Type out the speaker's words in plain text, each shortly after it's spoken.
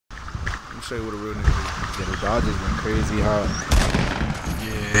me show you what a real nigga do. Yeah, the Dodgers went crazy hot.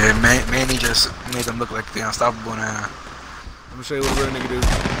 Yeah, Manny just made them look like they're unstoppable now. Let me show you what a real nigga do.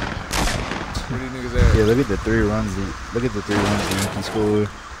 Where these niggas at? Yeah, look at the 3 runs. Look at the 3 runs that Yankee scored.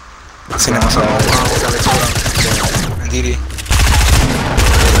 I seen him on some Didi.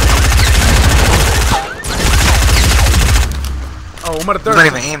 Oh, I'm at a third.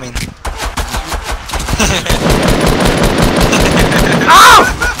 He's not even aiming. Ow!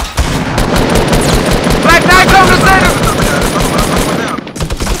 Black Knight comes to save him!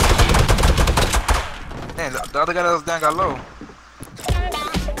 Man, the other guy that was down got low.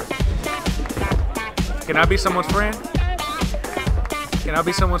 Can I be someone's friend? Can I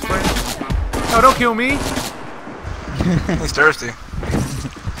be someone's friend? No, don't kill me. He's thirsty.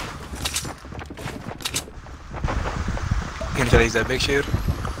 Can you tell he's that big shield?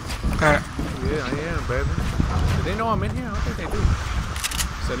 Yeah, I am, baby. Do they know I'm in here? I don't think they do.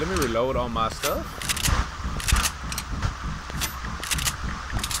 So let me reload all my stuff.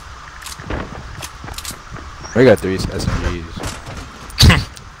 We got 3 SMGs.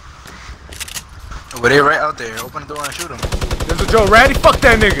 But they right out there. Open the door and shoot him. There's a Joe Ratty. Fuck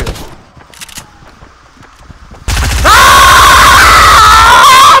that nigga.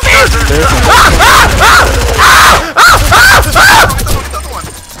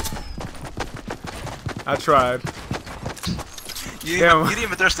 I tried. You didn't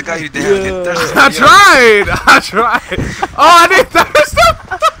even thirst the guy you down. You thirsted I tried. Oh, I didn't thirst him.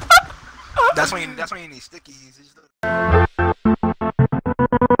 That's when you need stickies.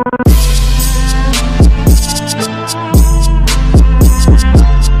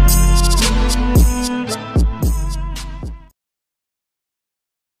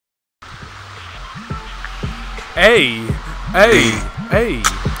 Hey,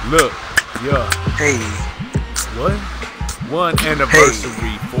 look, yeah. Hey. What? 1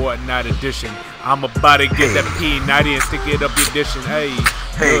 anniversary Fortnite edition. I'm about to get that P90 and stick it up your edition. Hey,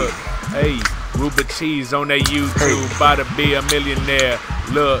 look, hey, Ruba Cheese on that YouTube, about to be a millionaire.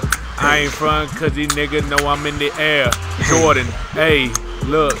 Look, I ain't front cause these niggas know I'm in the air. Jordan, hey,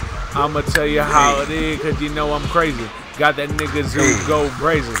 look, I'ma tell you how it is cause you know I'm crazy. Got that nigga Zoo go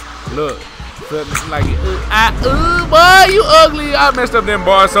brazen. Look. Like, boy, you ugly. I messed up them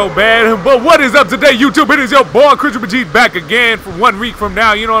bars so bad. But what is up today, YouTube? It is your boy, Christian Majid, back again for 1 week from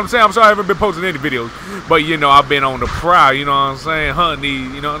now. You know what I'm saying? I'm sorry I haven't been posting any videos. But, you know, I've been on the prowl, you know what I'm saying?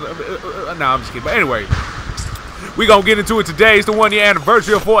 Hunting, you know. Nah, I'm just kidding. But anyway, we gonna get into it today. It's the 1-year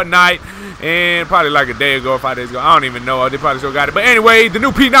anniversary of Fortnite. And probably like a day ago or 5 days ago. I don't even know. They probably still got it. But anyway, the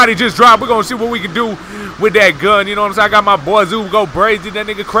new P90 just dropped. We're going to see what we can do with that gun. You know what I'm saying? I got my boy Zoo go brazy. That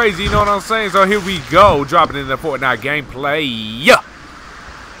nigga crazy. You know what I'm saying? So here we go. Dropping in the Fortnite gameplay. Yeah.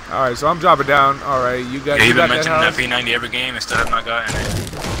 All right. So I'm dropping down. All right. You got, yeah, you been got mentioning that P90 every game and still have not gotten it.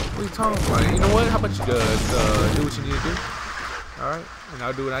 What are you talking about? You know what? How about you do what you need to do? All right. And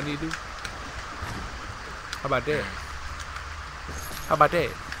I'll do what I need to do. How about that? How about that?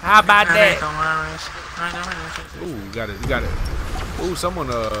 How about that? Ooh, you got it. You got it. Ooh, someone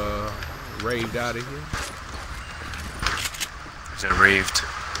raved out of here. Is it raved?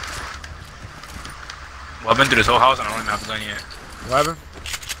 Well, I've been through this whole house and I don't even have the gun yet. What happened?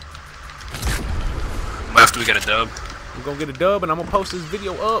 After we get a dub. We're gonna get a dub and I'm gonna post this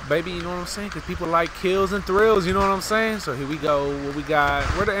video up, baby. You know what I'm saying? Because people like kills and thrills. You know what I'm saying? So here we go. What we got?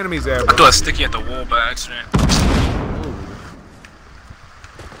 Where the enemies at, bro? I threw a sticky at the wall by accident.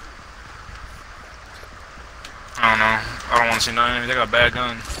 I don't know. I don't want to see no enemies. They got a bad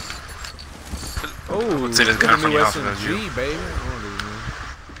gun. Oh, see this gun from your house. SMG, baby.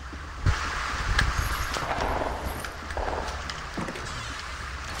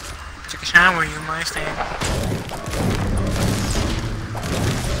 Take a shower, you might stand.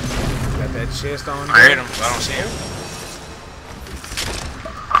 Got that chest on. I heard him, but I don't see him.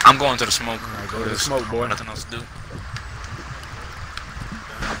 I'm going to the smoke. All right, go to the smoke, boy. Nothing else to do.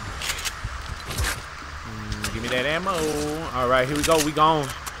 Give me that ammo. All right, here we go. We gone.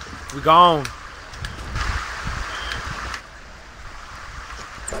 We gone.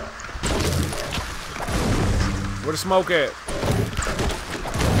 Where the smoke at?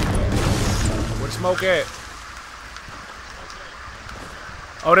 Where the smoke at?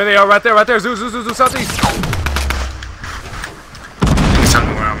 Oh, there they are, right there, right there. Zoo, southeast. Tell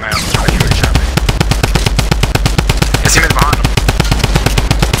me where I'm at. I hear a shot. It's him behind him.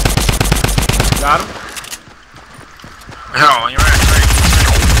 Got him. Oh, you're right.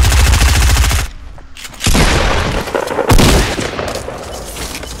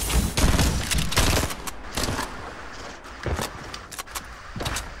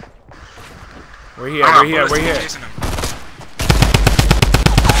 Where he at? Where he at? Where he at?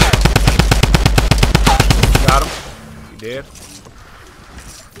 Dead.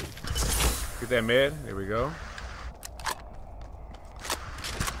 Get that med. There we go.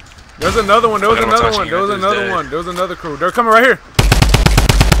 There's another one. There was another one. There was another one. There was another crew. They're coming right here.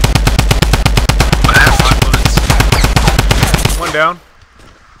 I have 5 bullets. One down.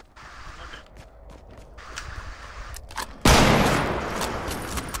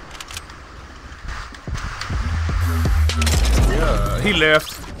 Yeah, he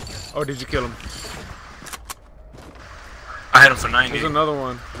left. Oh, did you kill him? I hit him for 90. There's another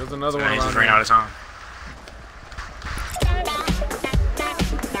one. There's another one. He's just running out of time.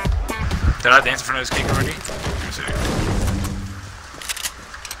 Did I dance in front of his cake already? Let me see.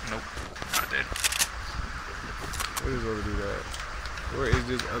 Nope, not dead. Where is this other dude at? Where is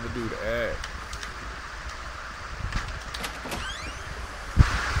this other dude at?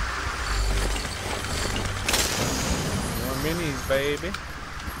 More minis, baby.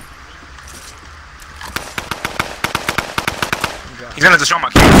 He's gonna destroy my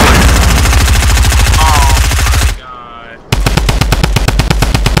cake. Oh my god.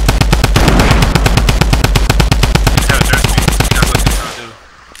 He's gonna address me. He knows what he's trying to do.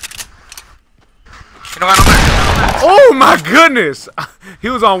 He don't got no back. Oh my goodness! He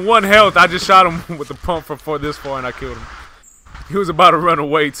was on 1 health. I just shot him with the pump from this far and I killed him. He was about to run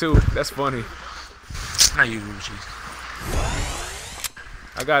away too. That's funny. Not you, Ruchi.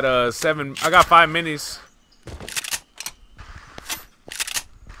 I got 5 minis.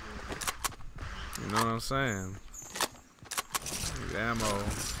 You know what I'm saying? Need ammo.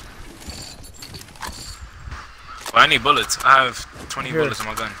 Well, I need bullets. I have 20 bullets in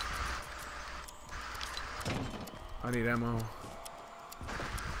my gun. I need ammo.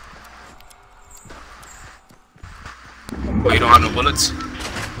 Oh, you don't have no bullets?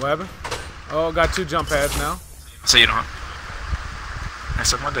 What happened? Oh, got 2 jump pads now. So you don't have. I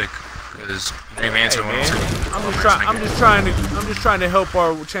suck my dick. Cause you didn't answer Hey, one or man. two. I'm just trying to help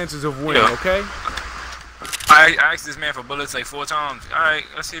our chances of winning, Yeah. okay? I asked this man for bullets like 4 times. Alright,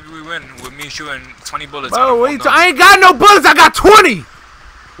 let's see if we win with me shooting 20 bullets. Bro, what I ain't got no bullets, I got 20!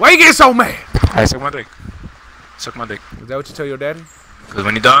 Why you getting so mad? I suck my dick. Suck my dick. Is that what you tell your daddy? Cause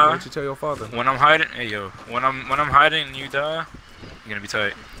when you Is that die, what you tell your father? when I'm hiding, hey yo, when I'm hiding and you die, you're gonna be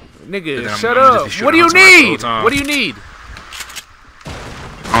tight. Nigga, I'm shut gonna up. just be What do you shooting on need? time. What do you need?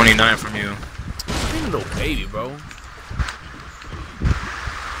 I don't need nothing from you. You little baby, bro.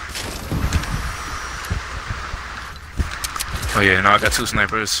 Oh yeah, now I got 2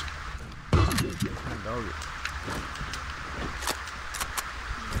 snipers.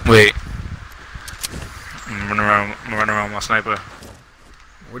 Wait. I'm running around with my sniper.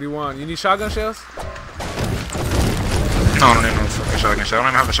 What do you want? You need shotgun shells? No, I don't need no fucking shotgun shot. I don't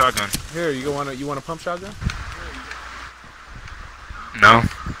even have a shotgun. Here, you want a pump shotgun? No.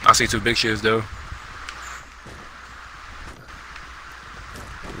 I see 2 big shields though.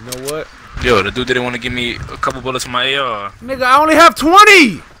 You know what? Yo, the dude didn't want to give me a couple bullets from my AR. Nigga, I only have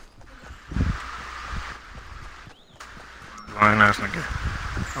 20! Lying ass nigga.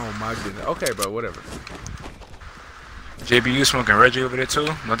 Oh my goodness. Okay, bro, whatever. JB, you smoking Reggie over there too?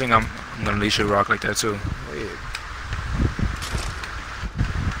 I think I'm gonna leash you rock like that too. Wait.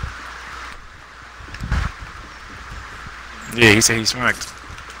 Yeah, he said he smacked.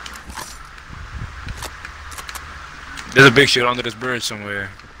 There's a big shit under this bridge somewhere.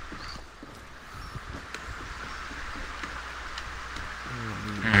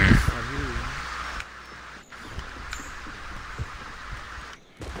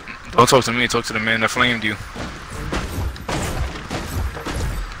 Don't talk to me, talk to the man that flamed you.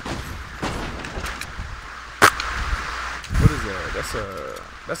 What is that?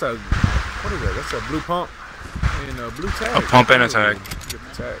 That's a what is that? That's a blue pump and a blue tag. A pump and a tag. Get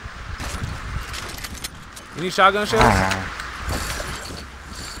the tag. You need shotgun shells?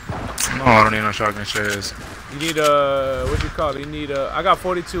 No, I don't need no shotgun shells. You need what you call it? You need I got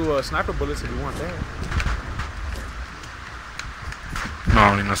 42 sniper bullets if you want that. No, I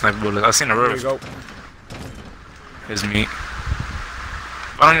don't need no sniper bullets. I seen a There rift. you go. It's me.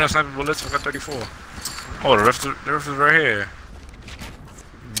 I don't need no sniper bullets. I got 34. Oh, the rift is right here.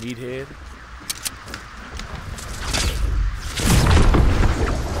 Meathead.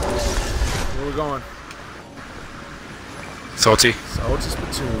 Where we going? Salty. Salty's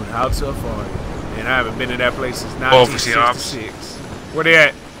Platoon, how to afford it. And I haven't been to that place since Oh, for the ops. 1966. Where they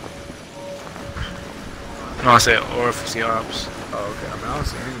at? No, I said Orifice Ops. Oh, okay. I mean, I don't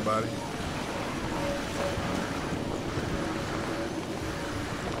see anybody.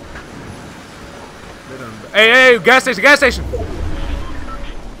 Hey, gas station, gas station!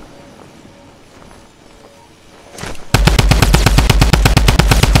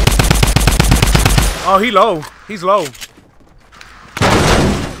 Oh, he low. He's low.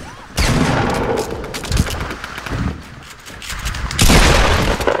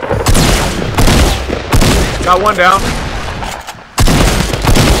 Got one down.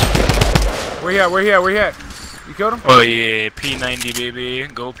 Where he at? Where he at? Where he at? You killed him? Oh yeah, P90 baby.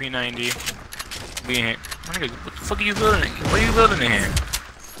 Go P90. Be in here. My nigga, what the fuck are you building? What are you building in here?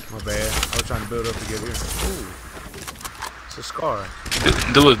 My bad. I was trying to build up to get here. Ooh. It's a scar.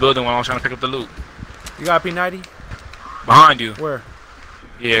 Dude was building while I was trying to pick up the loot. You got a P90? Behind you. Where?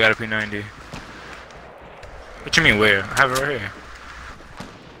 Yeah, I got a P90. What you mean where? I have it right here.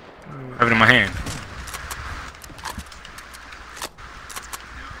 I have it in my hand.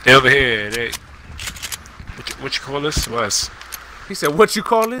 They over here. They. What you call this? West. He said, what you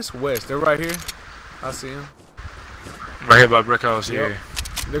call this? West. They're right here. I see him. Right here by Brick House. Yep. Yeah.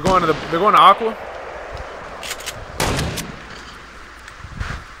 They're going to Aqua.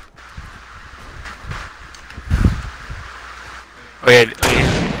 Oh yeah. Oh,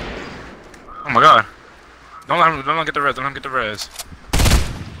 yeah. Oh my God. Don't let him get the res. Don't let him get the res.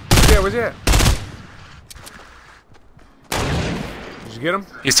 Yeah, where's he at? Did you get him?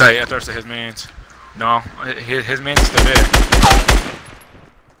 He's tight. I thirsted his man's. No, his man's still there.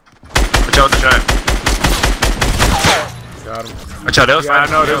 Watch out with the trap. Got him. Watch out, that was Yeah, I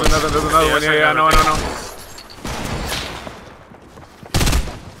fine. know. There's another one. Yeah, I know.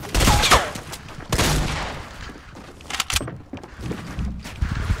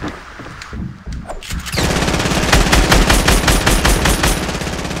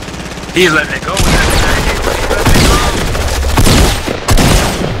 He's letting it go with that.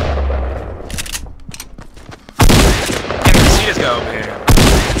 Can't even see this guy over here.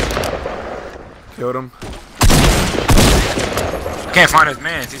 Killed him. I can't find his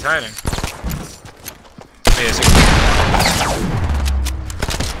man. He's hiding. Yeah, 60.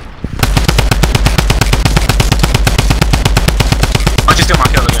 Why don't you steal my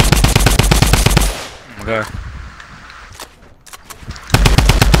kill again? Oh my God.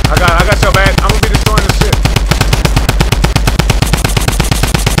 I got your back. I'm gonna be destroying this shit.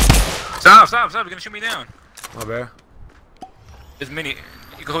 Stop. You're gonna shoot me down. My bad. This mini.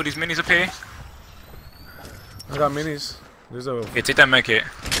 You can hold these minis up here. I got minis. There's a. Yeah, take that med kit.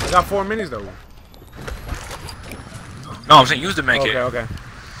 I got 4 minis though. No, I'm saying use the med kit. Okay.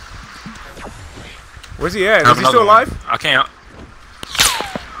 Where's he at? Is he still alive? I can't.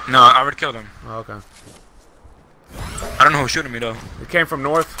 No, I already killed him. Oh, okay. I don't know who's shooting me though. It came from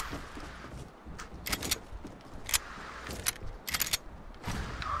north.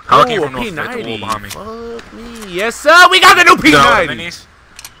 How came from north? P90. The wall behind me. Fuck me. Yes, sir. We got the new You got all the P90. minis?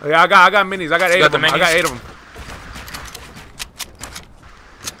 Oh, yeah, I got minis. I got 8 of them. I got 8 of them.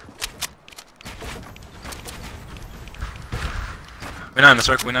 We're not in the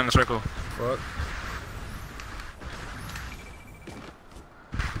circle. We're not in the circle. Fuck.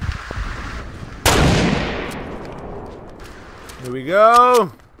 Here we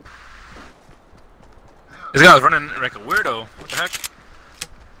go. This guy's running like a weirdo. What the heck?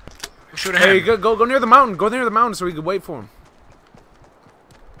 Who's shooting him? Hey, go near the mountain. Go near the mountain so we can wait for him.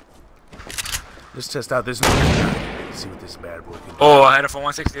 Let's test out this new P90. See what this bad boy can do. Oh, I had it for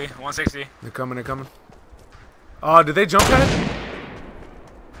 160. 160. They're coming. Oh, did they jump pad?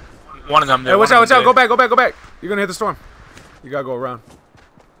 One of them. Hey, watch out. Go back. You're gonna hit the storm. You gotta go around.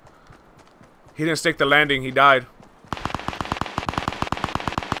 He didn't stick the landing. He died.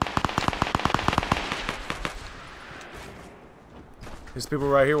 There's people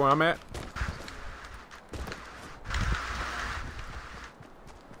right here where I'm at.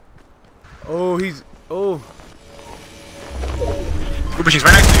 Oh, he's... Oh. Group machines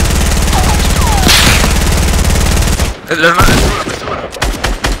right next to you. Let's do it up.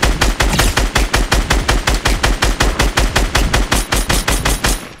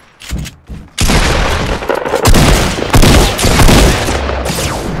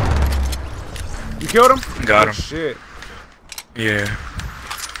 You killed him? Got him. Oh, shit. Yeah.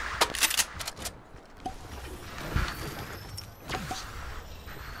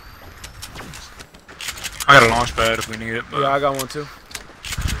 I got a launch pad if we need it. But Yeah, I got one too.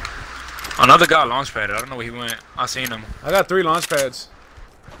 another guy launch padded. I don't know where he went. I seen him. I got 3 launch pads.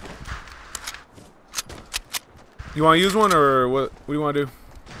 You want to use one or what? What do you want to do?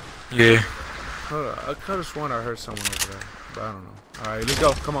 Yeah. Hold on. I could have sworn I heard someone over there, but I don't know. All right, let's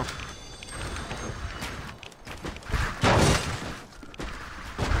go. Come on.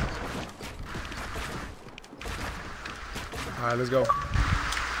 All right, let's go.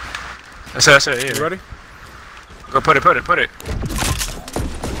 That's it. Yeah. You ready? Go put it.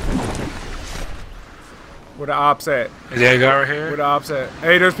 Where the ops at? Is there a guy right Where here? the ops at?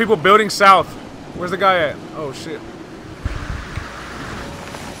 Hey, there's people building south. Where's the guy at? Oh shit.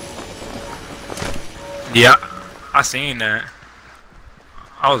 Yeah. I seen that.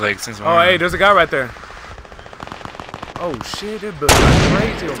 I was like, since when? Oh, hey, there's a guy right there. Oh shit, that building is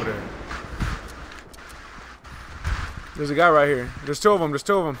crazy over there. There's a guy right here. There's two of them. There's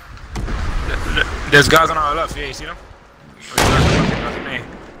two of them. There's guys on our left. Yeah, you see them?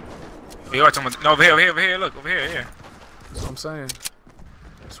 No, over here. Look, over here, yeah. That's what I'm saying.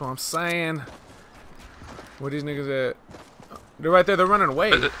 That's what I'm saying. Where these niggas at? They're right there. They're running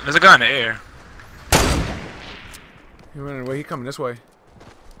away. There's a guy in the air. He's running away. He coming this way.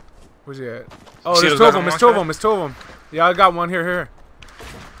 Where's he at? Oh, See there's two of them. There's two of them. There's two of them. Yeah, I got one here. Here.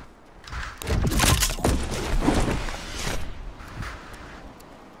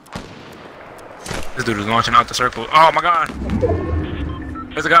 This dude is launching out the circle. Oh my god!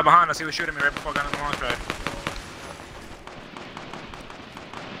 There's a guy behind us. He was shooting me right before I got on the launch pad.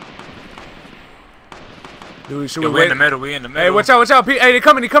 Dude, should Yo, we we wait? in the middle. We in the middle. Hey, watch out! Watch out! Hey, they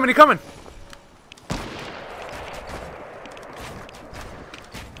coming! They coming! They coming!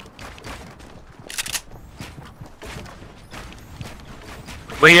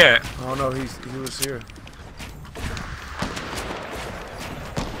 Where he at? Oh no, he was here.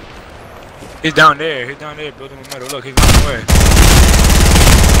 He's down there. He's down there, building the middle. Look, he's running away.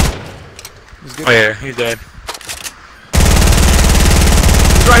 Oh yeah, he's dead.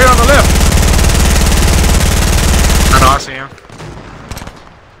 He's right here on the left. I know, I see him.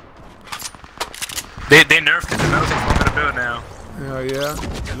 They nerfed it. The metal takes longer to build now. Yeah.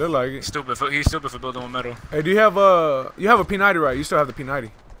 Look like it. He's stupid for building with metal. Hey, do you have a P90 right? You still have the P90.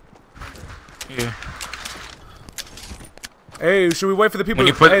 Yeah. Hey, should we wait for the people? When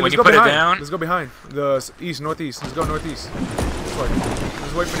you put, hey, when let's you go put behind. it down. Let's go behind. The east, northeast. Let's go northeast. This way.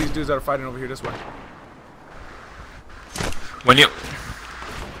 Let's wait for these dudes that are fighting over here this way. When you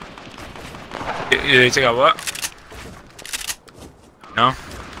take out what? No?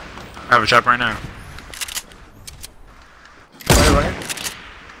 I have a trap right now.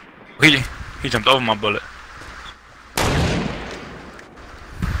 Right here. He jumped over my bullet.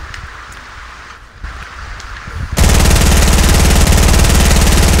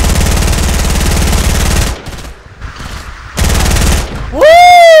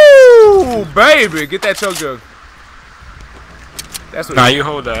 Woo! Baby, get that choke jug. That's what. Nah, you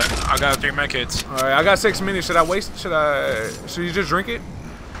hold that. I got 3 medkits. All right, I got 6 minutes. Should I waste? Should you just drink it?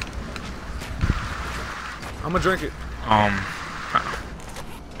 I'm gonna drink it. Oh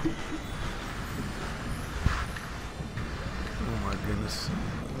my goodness.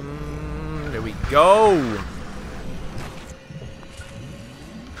 There we go.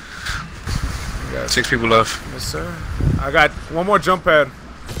 We got 6 people left. Yes, sir. I got one more jump pad.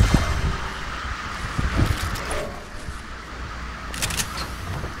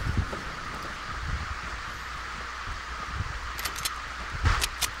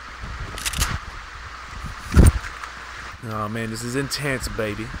 Oh man, this is intense,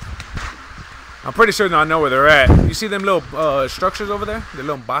 baby. I'm pretty sure I know where they're at. You see them little structures over there? The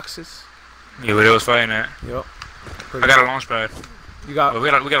little boxes? Yeah, where they was fighting at. Yep. I got a launch pad. You got? Well, we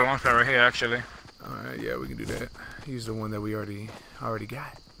got a launch pad right here, actually. Alright, yeah, we can do that. Use the one that we already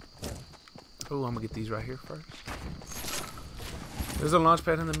got. Oh, I'm gonna get these right here first. There's a launch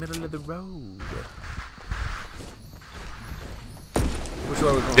pad in the middle of the road. Which way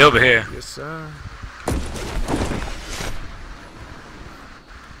are we going? They're over here. Yes, sir.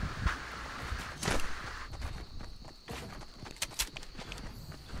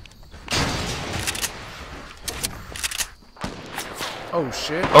 Oh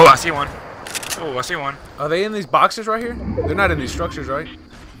shit. Oh, I see one. Oh, I see one. Are they in these boxes right here? They're not in these structures, right?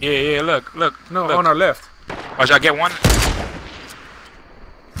 Yeah, look. No, look. on our left. Watch, I get one.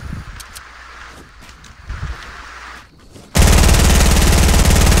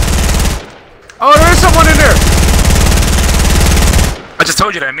 Oh, there is someone in there! I just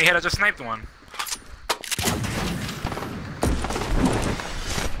told you that. Me had I just sniped one.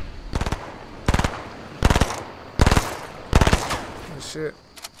 Oh shit.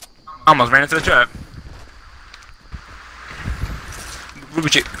 Almost ran into the trap. Ruby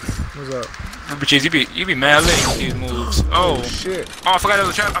Cheese. What's up? Ruby Cheese, you be mad late with these moves. Oh shit. Oh, I forgot there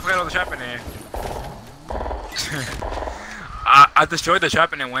was a trap. I forgot there was a trap in there. I destroyed the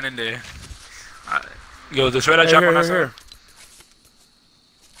trap and then went in there. Yo, destroy that trap on that side.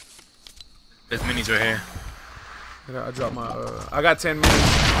 There's minis right here. Yeah, I dropped my I got 10 minutes.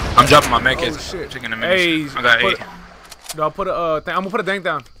 I'm dropping my medkits. Oh shit. Taking the minis. Hey, I got 8. No, I'll put a thing. I'm gonna put a tank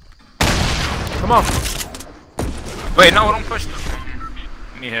down. Come on. Wait, no, don't push.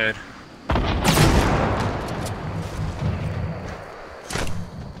 Me head.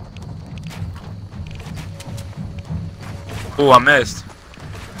 Oh, I missed.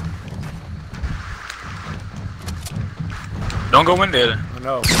 Don't go in there. I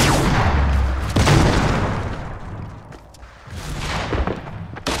know.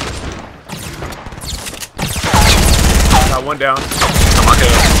 Got one down. Come on, kill.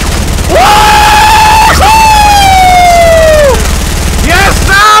 Yes,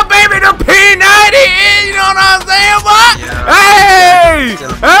 sir, baby, the P90 is, you know what I'm saying, boy? Yeah.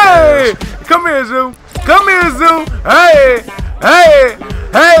 Hey! Come here, Zoo. Come here, Zoo. Hey!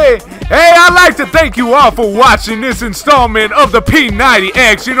 I'd like to thank you all for watching this installment of the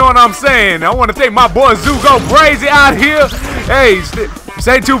P90X, you know what I'm saying? I want to thank my boy Zoo Go Crazy out here. Hey,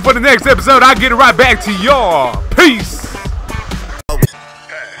 stay tuned for the next episode. I'll get it right back to y'all. Peace.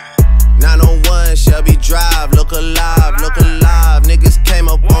 901 Shelby Drive, look alive, look alive. Niggas came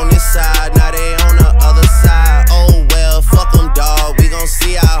up on this side, now they on the other side. Oh well, fuck them, dawg. We gon'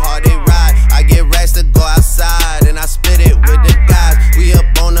 see how